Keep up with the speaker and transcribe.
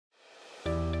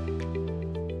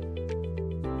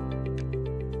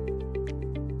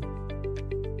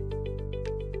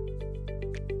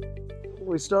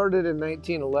We started in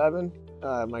 1911.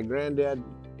 My granddad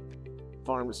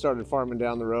started farming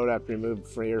down the road after he moved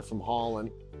here from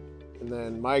Holland. And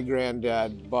then my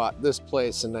granddad bought this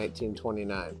place in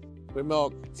 1929. We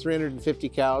milk 350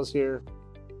 cows here,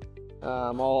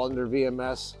 all under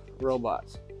VMS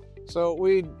robots. So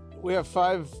we have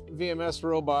 5 VMS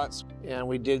robots, and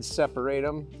we did separate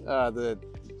them. The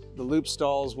loop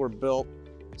stalls were built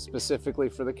specifically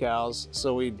for the cows,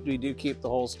 so we do keep the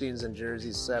Holsteins and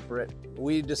Jerseys separate.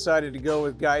 We decided to go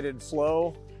with guided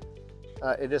flow.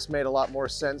 It just made a lot more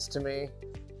sense to me,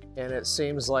 and it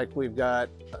seems like we've got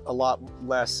a lot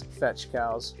less fetch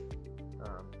cows.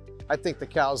 I think the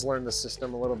cows learn the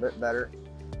system a little bit better.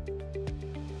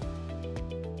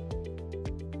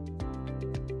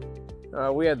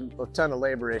 We had a ton of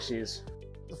labor issues.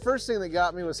 The first thing that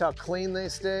got me was how clean they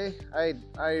stay.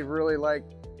 I really like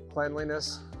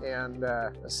cleanliness. And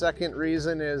the second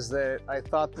reason is that I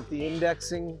thought that the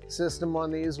indexing system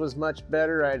on these was much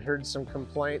better. I'd heard some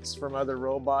complaints from other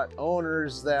robot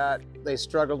owners that they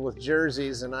struggled with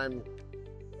jerseys, and I'm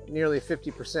nearly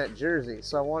 50% Jersey.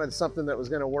 So I wanted something that was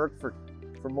going to work for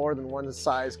more than one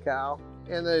size cow.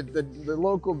 And the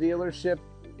local dealership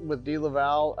with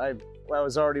DeLaval, I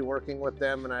was already working with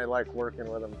them, and I like working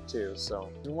with them too. So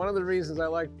one of the reasons I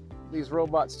like these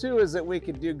robots too is that we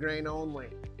could do grain only.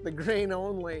 The grain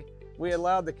only, we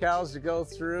allowed the cows to go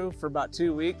through for about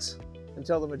 2 weeks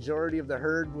until the majority of the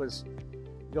herd was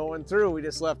going through. We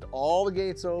just left all the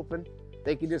gates open.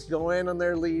 They could just go in on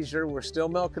their leisure. We're still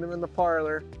milking them in the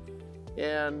parlor.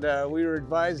 And we were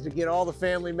advised to get all the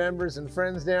family members and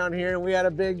friends down here, and we had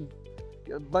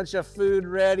a bunch of food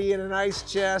ready and an ice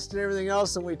chest and everything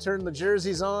else, and we turned the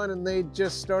jerseys on and they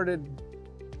just started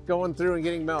going through and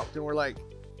getting milked, and we're like,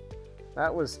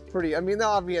 that was pretty, I mean,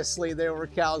 obviously there were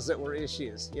cows that were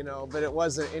issues, you know, but it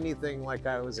wasn't anything like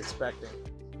I was expecting.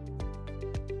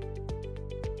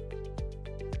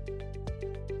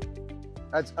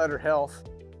 That's udder health.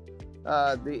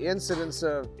 The incidence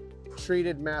of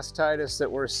treated mastitis that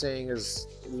we're seeing is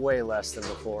way less than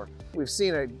before. We've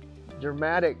seen a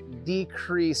dramatic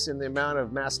decrease in the amount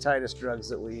of mastitis drugs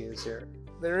that we use here.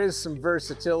 There is some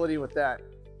versatility with that,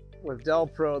 with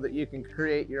DelPro, that you can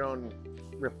create your own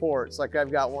reports. Like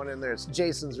I've got one in there, it's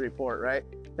Jason's report, right?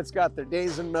 It's got their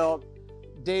days in milk,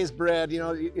 days bred, you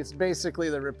know, it's basically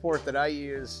the report that I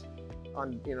use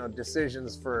on, you know,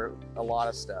 decisions for a lot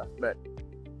of stuff.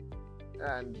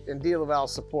 And DeLaval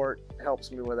support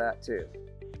helps me with that too.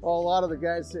 Well, a lot of the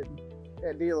guys at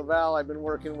DeLaval I've been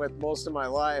working with most of my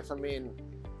life. I mean,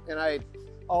 and I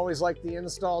always like the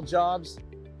install jobs.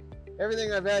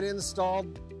 Everything I've had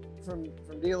installed from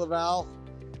DeLaval,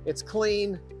 it's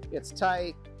clean, it's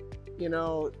tight, you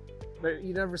know, but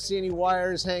you never see any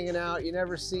wires hanging out, you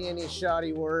never see any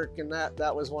shoddy work, and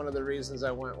that was one of the reasons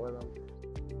I went with them.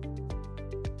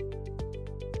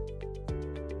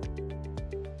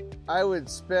 I would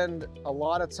spend a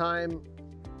lot of time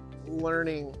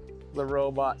learning the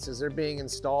robots as they're being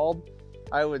installed.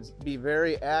 I would be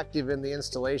very active in the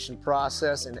installation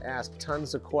process and ask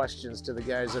tons of questions to the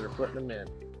guys that are putting them in,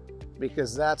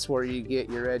 because that's where you get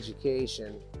your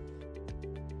education.